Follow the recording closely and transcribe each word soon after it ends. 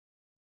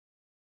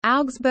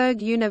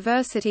Augsburg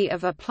University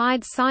of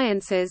Applied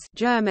Sciences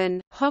German,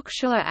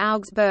 Hochschule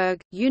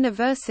Augsburg,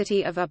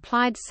 University of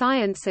Applied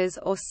Sciences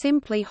or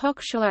simply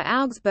Hochschule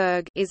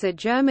Augsburg is a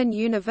German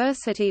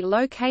university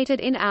located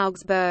in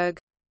Augsburg.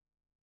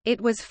 It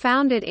was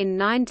founded in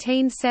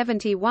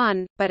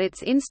 1971, but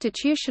its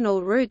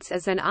institutional roots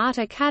as an art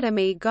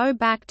academy go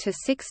back to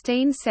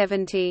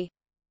 1670.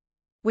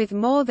 With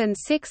more than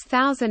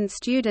 6,000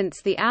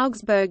 students, the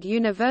Augsburg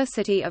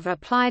University of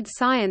Applied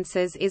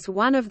Sciences is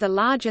one of the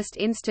largest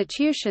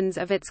institutions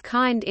of its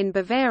kind in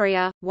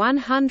Bavaria.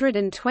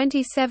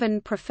 127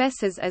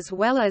 professors as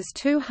well as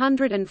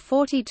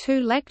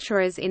 242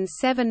 lecturers in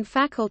 7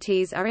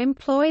 faculties are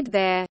employed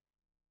there.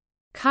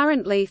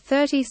 Currently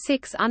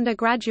 36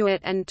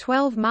 undergraduate and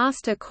 12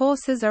 master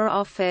courses are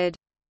offered.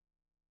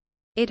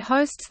 It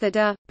hosts the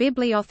De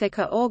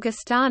Bibliotheca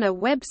Augustana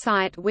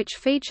website, which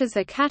features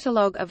a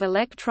catalogue of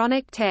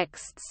electronic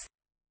texts.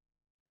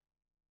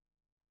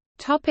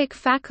 Topic: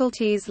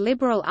 Faculties: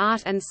 Liberal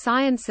Art and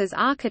Sciences,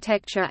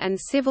 Architecture and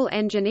Civil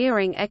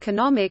Engineering,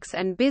 Economics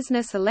and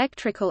Business,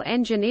 Electrical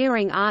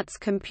Engineering, Arts,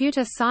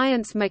 Computer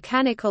Science,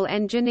 Mechanical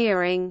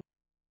Engineering.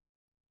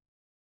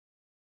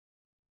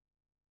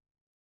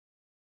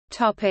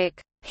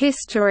 Topic: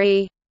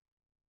 History.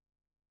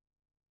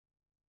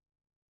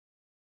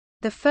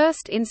 The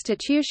first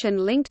institution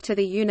linked to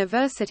the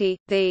university,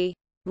 the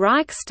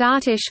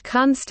Reichsstaatliche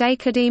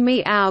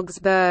Kunstakademie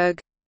Augsburg,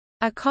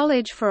 a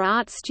college for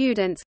art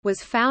students,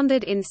 was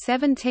founded in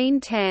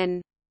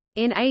 1710.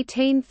 In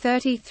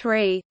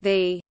 1833,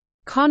 the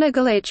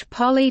Königliche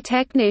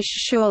Polytechnische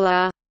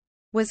Schule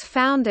was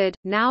founded,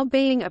 now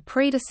being a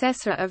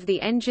predecessor of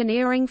the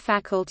engineering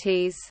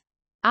faculties.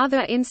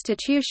 Other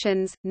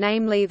institutions,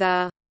 namely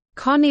the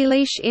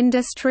Königliche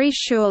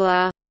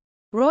Industrieschule,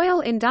 Royal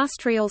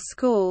Industrial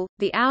School,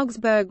 the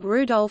Augsburg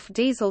Rudolf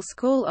Diesel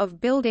School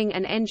of Building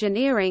and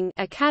Engineering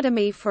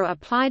Academy for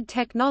Applied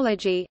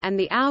Technology, and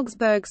the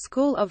Augsburg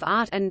School of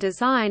Art and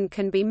Design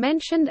can be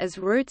mentioned as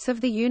roots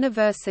of the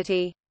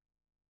university.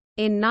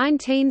 In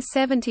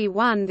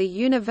 1971 the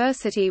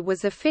university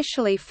was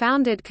officially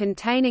founded,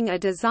 containing a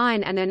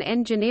design and an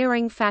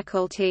engineering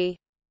faculty.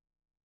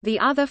 The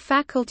other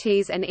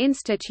faculties and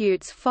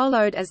institutes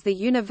followed as the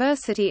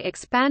university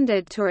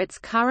expanded to its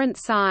current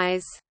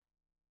size.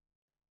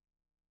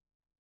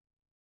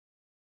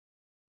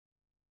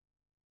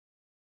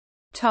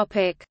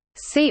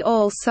 See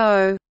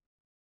also: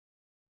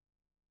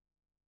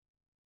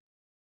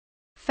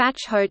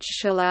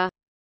 Fachhochschule